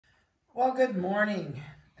Well, good morning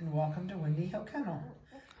and welcome to Windy Hill Kennel.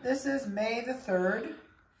 This is May the 3rd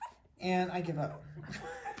and I give up.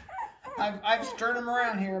 I've stirred them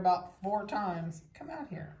around here about 4 times. Come out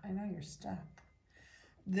here. I know you're stuck.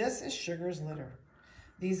 This is Sugar's litter.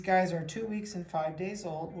 These guys are 2 weeks and 5 days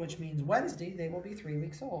old, which means Wednesday they will be 3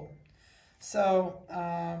 weeks old. So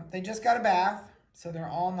they just got a bath, so they're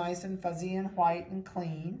all nice and fuzzy and white and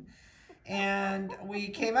clean. And we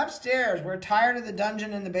came upstairs. We're tired of the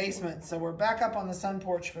dungeon in the basement, so we're back up on the sun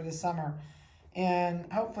porch for the summer. And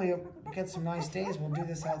hopefully we'll get some nice days. We'll do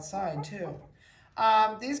this outside too.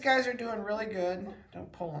 These guys are doing really good.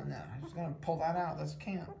 Don't pull on that. I was going to pull that out. That's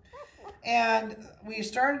can't. And we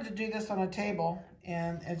started to do this on a table.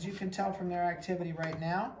 And as you can tell from their activity right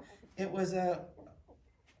now, it was I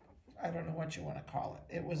don't know what you want to call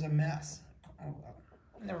it. It was a mess. Oh,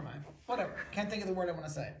 never mind. Whatever. Can't think of the word I want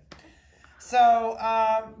to say. So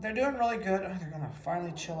they're doing really good. Oh, they're going to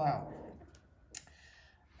finally chill out.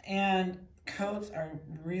 And coats are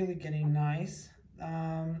really getting nice.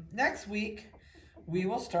 Next week, we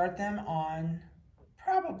will start them on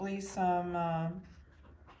probably some, I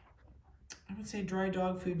would say dry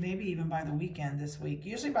dog food, maybe even by the weekend this week.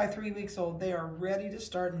 Usually by 3 weeks old, they are ready to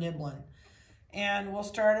start nibbling. And we'll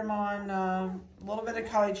start them on a little bit of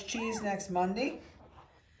cottage cheese next Monday.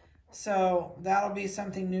 So that'll be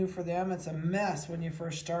something new for them. It's a mess when you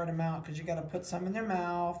first start them out because you got to put some in their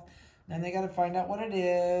mouth. Then they got to find out what it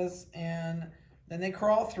is. And then they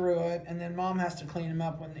crawl through it. And then mom has to clean them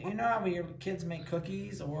up. You know how your kids make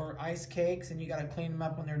cookies or ice cakes and you got to clean them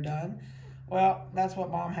up when they're done? Well, that's what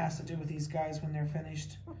mom has to do with these guys when they're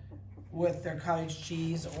finished with their cottage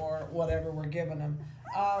cheese or whatever we're giving them.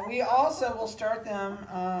 We also will start them,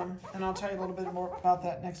 and I'll tell you a little bit more about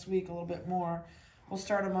that next week, a little bit more. We'll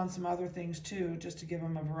start them on some other things too, just to give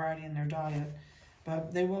them a variety in their diet.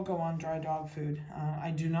 But they will go on dry dog food.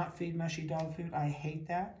 I do not feed mushy dog food. I hate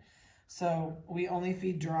that. So we only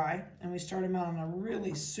feed dry, and we start them out on a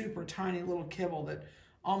really super tiny little kibble that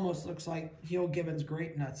almost looks like Heel Gibbons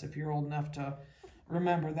grape nuts, if you're old enough to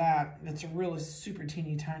remember that. It's a really super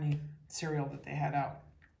teeny tiny cereal that they had out.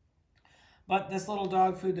 But this little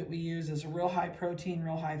dog food that we use is a real high protein,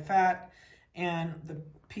 real high fat, and the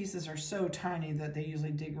pieces are so tiny that they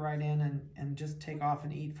usually dig right in and just take off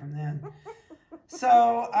and eat from then.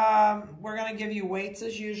 So we're going to give you weights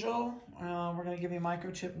as usual. We're going to give you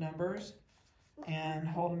microchip numbers and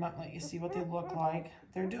hold them up and let you see what they look like.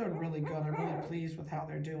 They're doing really good. I'm really pleased with how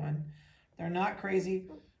they're doing. They're not crazy.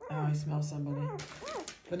 Oh, I smell somebody.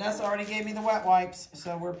 Vanessa already gave me the wet wipes,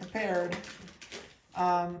 so we're prepared.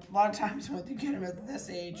 A lot of times when you get them at this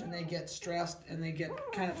age and they get stressed and they get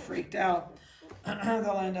kind of freaked out,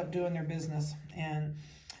 they'll end up doing their business. And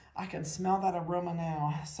I can smell that aroma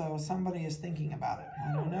now, so somebody is thinking about it.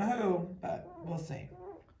 I don't know who, but we'll see.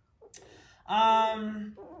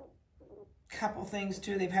 Couple things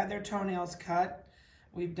too. They've had their toenails cut.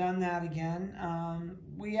 We've done that again.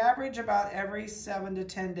 We average about every 7 to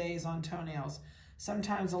 10 days on toenails.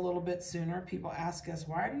 Sometimes a little bit sooner. People ask us,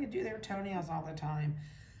 why do you do their toenails all the time?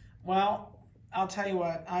 Well, I'll tell you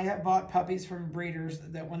what, I have bought puppies from breeders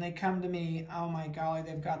that when they come to me, oh my golly,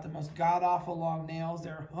 they've got the most god-awful long nails.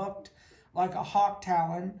 They're hooked like a hawk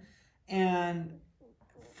talon. And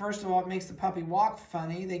first of all, it makes the puppy walk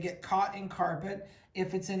funny. They get caught in carpet.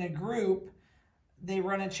 If it's in a group, they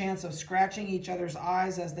run a chance of scratching each other's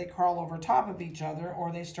eyes as they crawl over top of each other,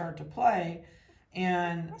 or they start to play.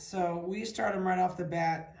 And so we start them right off the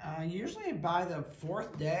bat. Usually by the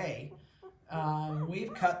 4th day,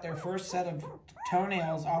 we've cut their first set of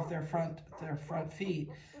toenails off their front feet.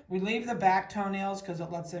 We leave the back toenails because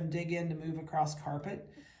it lets them dig in to move across carpet.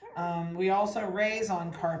 We also raise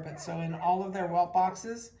on carpet. So in all of their whelp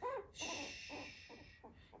boxes,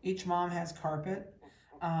 each mom has carpet.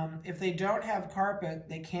 If they don't have carpet,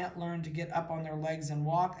 they can't learn to get up on their legs and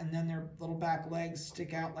walk, and then their little back legs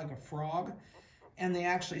stick out like a frog. And they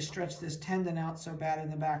actually stretch this tendon out so bad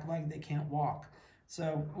in the back leg they can't walk.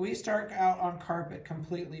 So we start out on carpet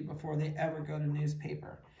completely before they ever go to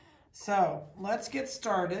newspaper. So let's get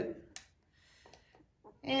started.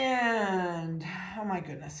 And, oh my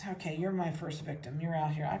goodness. Okay, you're my first victim. You're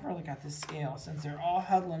out here. I've really got this scale. Since they're all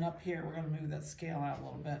huddling up here, we're going to move that scale out a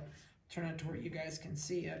little bit. Turn it to where you guys can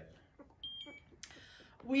see it.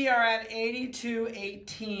 We are at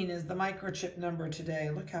 8218 is the microchip number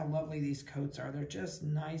today. Look how lovely these coats are. They're just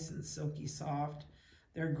nice and silky soft.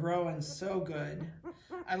 They're growing so good.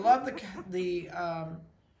 I love the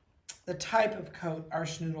type of coat our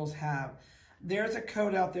Schnoodles have. There's a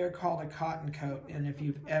coat out there called a cotton coat, and if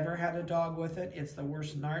you've ever had a dog with it, it's the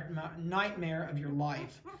worst nightmare of your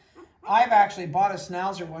life. I've actually bought a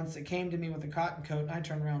Schnauzer once that came to me with a cotton coat, and I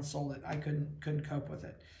turned around and sold it. I couldn't cope with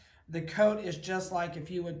it. The coat is just like if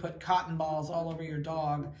you would put cotton balls all over your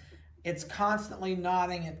dog. It's constantly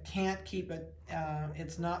knotting. It can't keep it.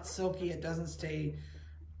 It's not silky. It doesn't stay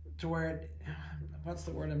to where it, what's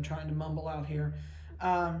the word I'm trying to mumble out here?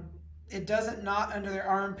 It doesn't knot under their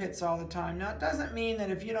armpits all the time. Now, it doesn't mean that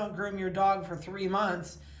if you don't groom your dog for 3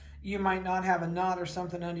 months, you might not have a knot or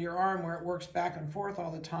something under your arm where it works back and forth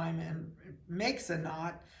all the time and makes a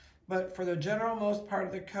knot. But for the general most part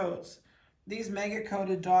of the coats, these mega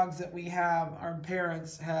coated dogs that we have, our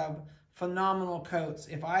parents have phenomenal coats.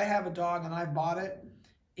 If I have a dog and I bought it,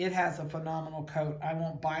 it has a phenomenal coat. I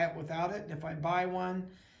won't buy it without it. If I buy one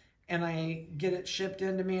and I get it shipped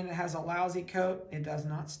into me and it has a lousy coat, it does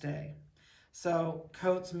not stay. So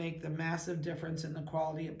coats make the massive difference in the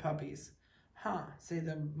quality of puppies. See,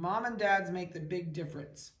 the mom and dads make the big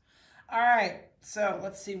difference. All right, so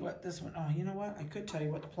let's see what this one, oh, you know what? I could tell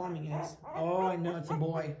you what the plumbing is. Oh, I know it's a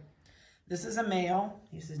boy. This is a male.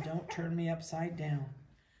 He says, don't turn me upside down.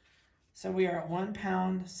 So we are at 1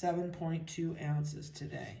 pound, 7.2 ounces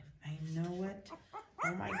today. I know it.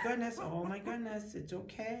 Oh my goodness, it's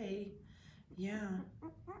okay. Yeah.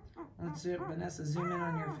 Let's do it. Vanessa, zoom in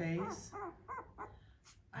on your face.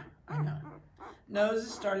 I know. Nose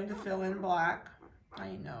is starting to fill in black.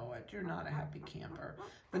 I know it. You're not a happy camper.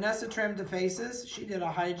 Vanessa trimmed the faces. She did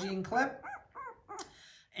a hygiene clip.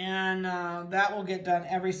 And that will get done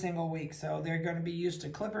every single week. So they're going to be used to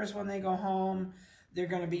clippers when they go home. They're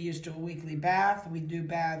going to be used to a weekly bath. We do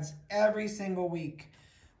baths every single week.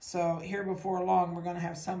 So here before long, we're going to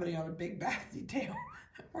have somebody on a big bath detail.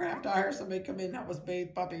 We're going to have to hire somebody to come in and help us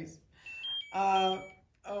bathe puppies. Oh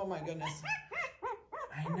my goodness.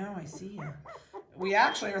 I know, I see you. We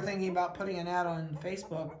actually are thinking about putting an ad on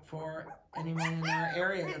Facebook for anyone in our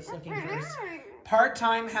area that's looking for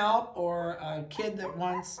part-time help or a kid that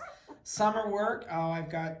wants summer work. Oh, I've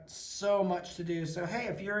got so much to do. So, hey,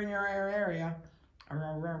 if you're in your area,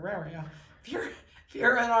 if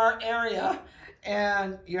you're in our area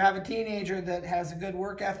and you have a teenager that has a good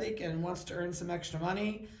work ethic and wants to earn some extra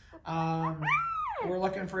money, we're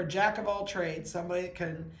looking for a jack of all trades, somebody that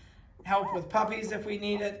can help with puppies if we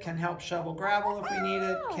need it, can help shovel gravel if we need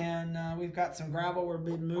it, we've got some gravel we've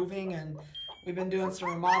been moving, and we've been doing some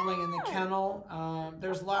remodeling in the kennel.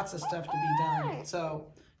 There's lots of stuff to be done. So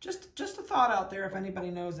just a thought out there if anybody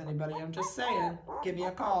knows anybody. I'm just saying, give me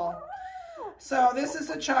a call. So this is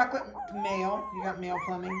a chocolate male. You got male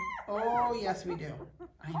plumbing? Oh, yes, we do.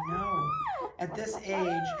 I know. At this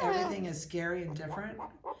age, everything is scary and different.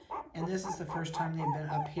 And this is the first time they've been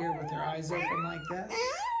up here with their eyes open like this.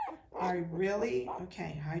 Are you really?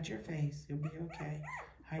 Okay, hide your face. You'll be okay.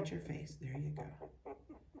 Hide your face. There you go.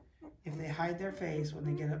 If they hide their face when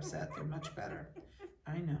they get upset, they're much better.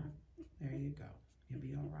 I know. There you go. You'll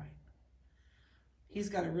be all right. He's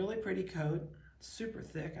got a really pretty coat. Super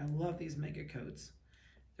thick. I love these mega coats.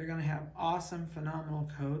 They're going to have awesome, phenomenal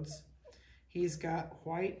coats. He's got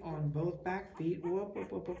white on both back feet. Whoop,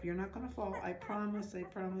 whoop, whoop, whoop. You're not going to fall. I promise, I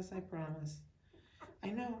promise, I promise. I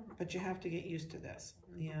know, but you have to get used to this.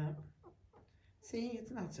 Yeah. See, it's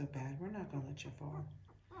not so bad. We're not going to let you fall.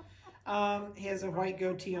 He has a white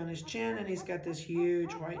goatee on his chin, and he's got this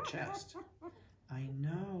huge white chest. I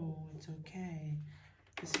know, it's okay.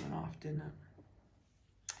 This went off, didn't it?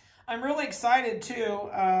 I'm really excited, too.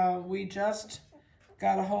 We just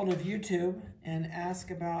got a hold of YouTube and asked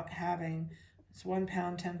about having, it's 1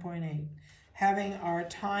 pound, 10.8, having our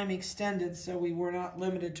time extended so we were not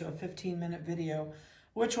limited to a 15-minute video,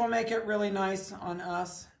 which will make it really nice on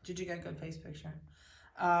us. Did you get a good face picture?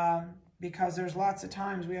 Because there's lots of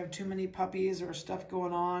times we have too many puppies or stuff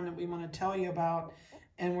going on that we want to tell you about,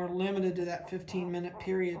 and we're limited to that 15-minute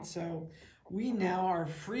period. So we now are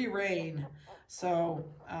free reign. So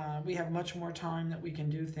we have much more time that we can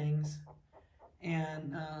do things.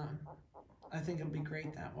 And I think it'll be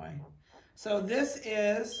great that way. So this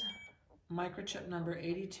is microchip number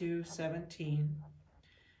 8217.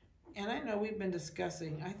 And I know we've been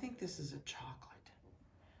discussing, I think this is a chocolate.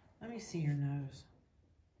 Let me see your nose.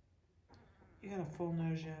 You got a full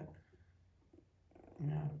nose yet?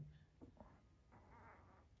 No.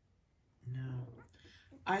 No.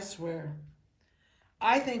 I swear.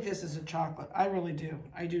 I think this is a chocolate. I really do.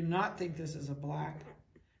 I do not think this is a black.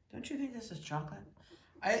 Don't you think this is chocolate?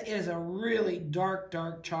 It is a really dark,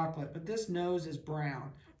 dark chocolate, but this nose is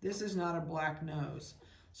brown. This is not a black nose.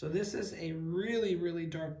 So this is a really, really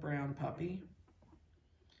dark brown puppy.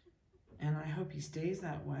 And I hope he stays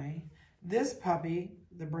that way. This puppy,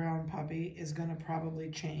 the brown puppy, is going to probably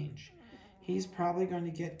change. He's probably going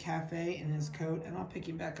to get cafe in his coat, and I'll pick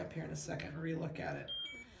him back up here in a second and relook at it.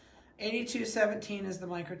 8217 is the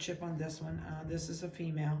microchip on this one. This is a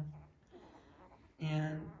female.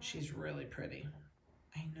 And she's really pretty.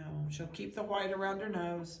 I know. She'll keep the white around her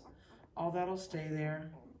nose. All that'll stay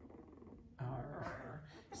there.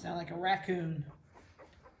 Sound like a raccoon.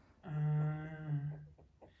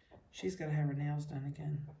 She's got to have her nails done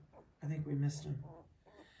again. I think we missed them.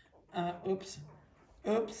 Oops.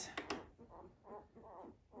 Oops.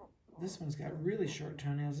 This one's got really short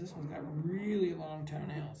toenails. This one's got really long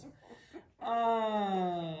toenails.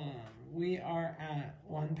 We are at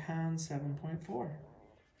 1 pound 7.4.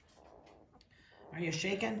 Are you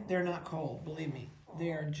shaking? They're not cold, believe me. They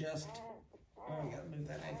are just, oh, I gotta move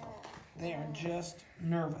that ankle. They are just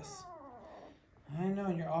nervous. I know,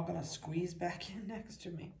 and you're all gonna squeeze back in next to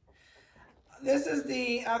me. This is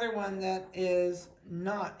the other one that is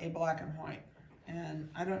not a black and white. And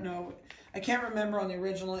I don't know, I can't remember on the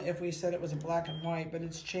original if we said it was a black and white, but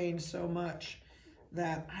it's changed so much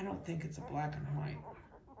that I don't think it's a black and white.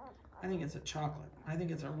 I think it's a chocolate. I think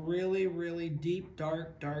it's a really, really deep,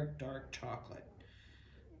 dark, dark, dark chocolate.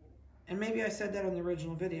 And maybe I said that on the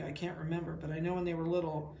original video. I can't remember, but I know when they were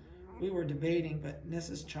little, we were debating, but this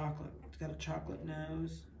is chocolate. It's got a chocolate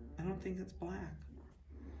nose. I don't think it's black.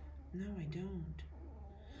 No, I don't.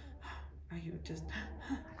 Are you just...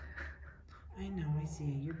 I know, I see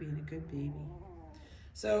you. You're being a good baby.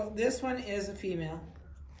 So this one is a female.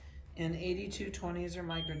 And 8220 is her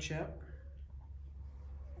microchip.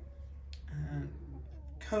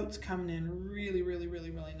 Coat's coming in really, really, really,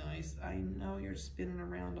 really nice. I know you're spinning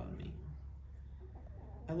around on me.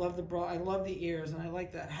 I love the bra. I love the ears, and I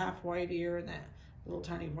like that half white ear and that little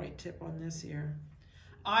tiny white tip on this ear.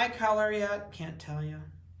 Eye color yet? Can't tell you.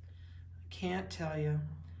 Can't tell you.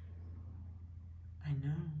 I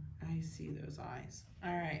know. I see those eyes.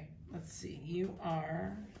 All right. Let's see. You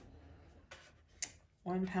are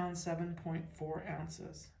 1 pound 7.4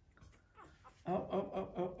 ounces.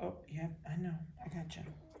 Oh. Yeah, I know. I got you.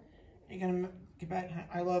 You're going to get back.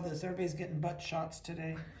 I love this. Everybody's getting butt shots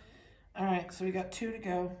today. All right, so we got 2 to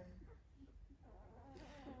go.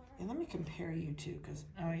 And let me compare you two because,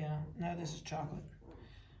 oh yeah, no, this is chocolate.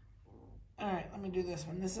 All right, let me do this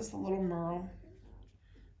one. This is the little Merle.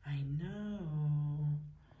 I know.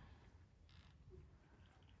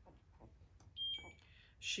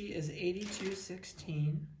 She is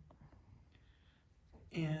 8216.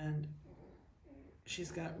 And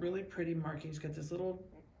she's got really pretty markings. She's got this little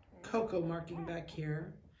cocoa marking back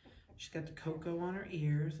here. She's got the cocoa on her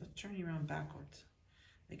ears. Let's turn you around backwards.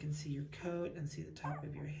 They can see your coat and see the top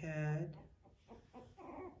of your head.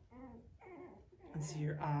 And see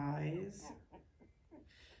your eyes.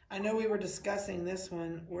 I know we were discussing this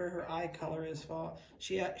one where her eye color is fall.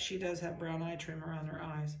 She does have brown eye trim around her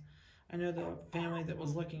eyes. I know the family that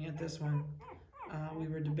was looking at this one, we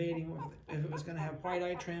were debating if it was going to have white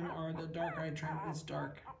eye trim or the dark eye trim. It's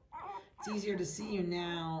dark. It's easier to see you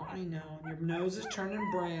now. I know. Your nose is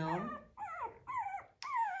turning brown.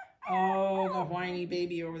 Oh, the whiny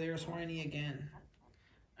baby over there is whiny again.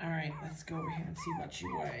 All right, let's go over here and see what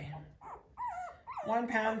you weigh. 1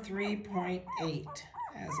 pound 3.8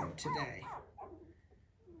 as of today.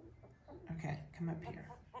 Okay, come up here.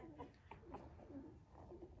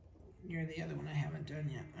 You're the other one I haven't done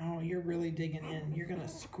yet. Oh, you're really digging in. You're going to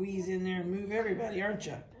squeeze in there and move everybody, aren't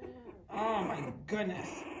you? Oh, my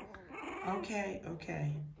goodness. Okay.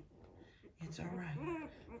 It's all right.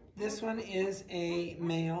 This one is a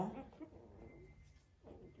male.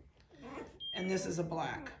 And this is a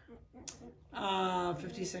black.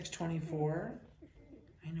 5624.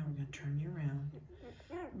 I know, we're going to turn you around.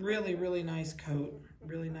 Really, really nice coat.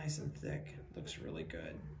 Really nice and thick. Looks really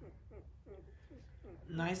good.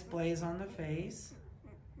 Nice blaze on the face.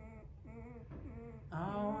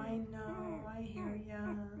 Oh, I know. I hear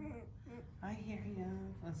ya. I hear ya.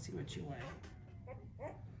 Let's see what you weigh.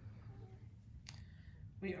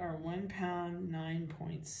 We are 1 pound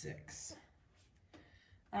 9.6.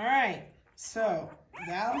 All right. So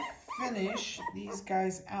that'll finish these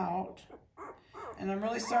guys out. And I'm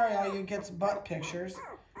really sorry all you gets butt pictures.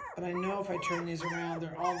 But I know if I turn these around,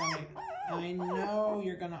 they're all going to... I know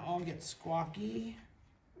you're going to all get squawky.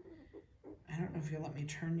 I don't know if you'll let me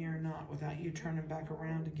turn you or not without you turning back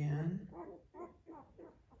around again.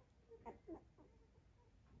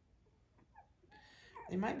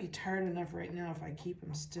 They might be tired enough right now if I keep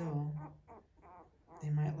them still. They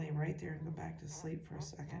might lay right there and go back to sleep for a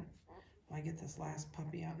second while I get this last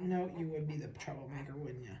puppy out. No, you would be the troublemaker,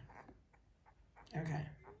 wouldn't you? Okay,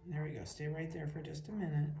 there we go. Stay right there for just a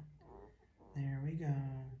minute. There we go.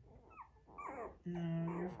 No,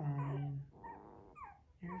 you're fine.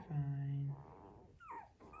 You're fine.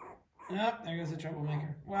 Oh, there goes the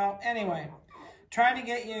troublemaker. Well, anyway, trying to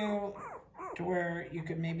get you to where you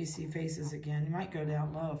could maybe see faces again. You might go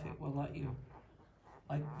down low if it will let you,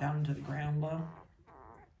 like down to the ground low.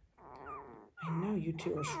 I know you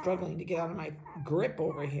two are struggling to get out of my grip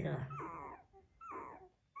over here.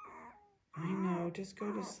 I know, just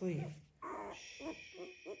go to sleep. Shh.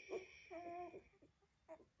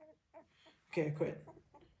 Okay, I quit.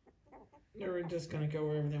 They're just going to go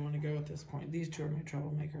wherever they want to go at this point. These two are my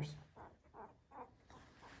troublemakers.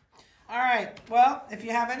 All right, well, if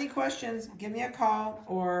you have any questions, give me a call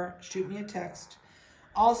or shoot me a text.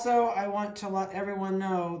 Also, I want to let everyone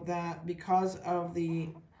know that because of the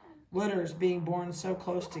litters being born so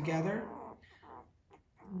close together,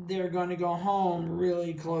 they're going to go home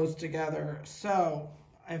really close together. So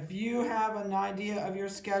if you have an idea of your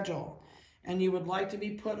schedule and you would like to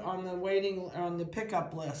be put on the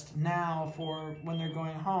pickup list now for when they're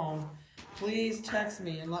going home, please text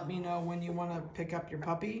me and let me know when you want to pick up your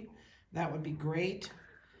puppy. That would be great.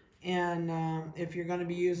 And if you're going to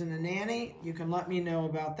be using a nanny, you can let me know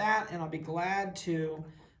about that, and I'll be glad to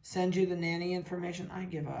send you the nanny information. I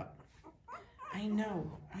give up. I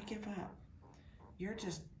know, I give up.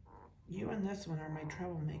 You and this one are my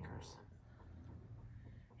troublemakers.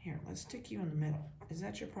 Here, let's stick you in the middle. Is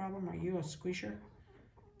that your problem? Are you a squisher?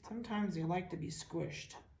 Sometimes they like to be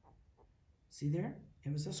squished. See there?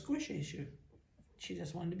 It was a squish issue. She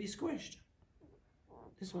just wanted to be squished.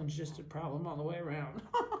 This one's just a problem all the way around.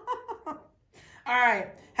 All right,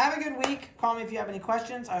 have a good week. Call me if you have any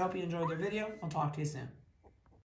questions. I hope you enjoyed the video. I'll talk to you soon.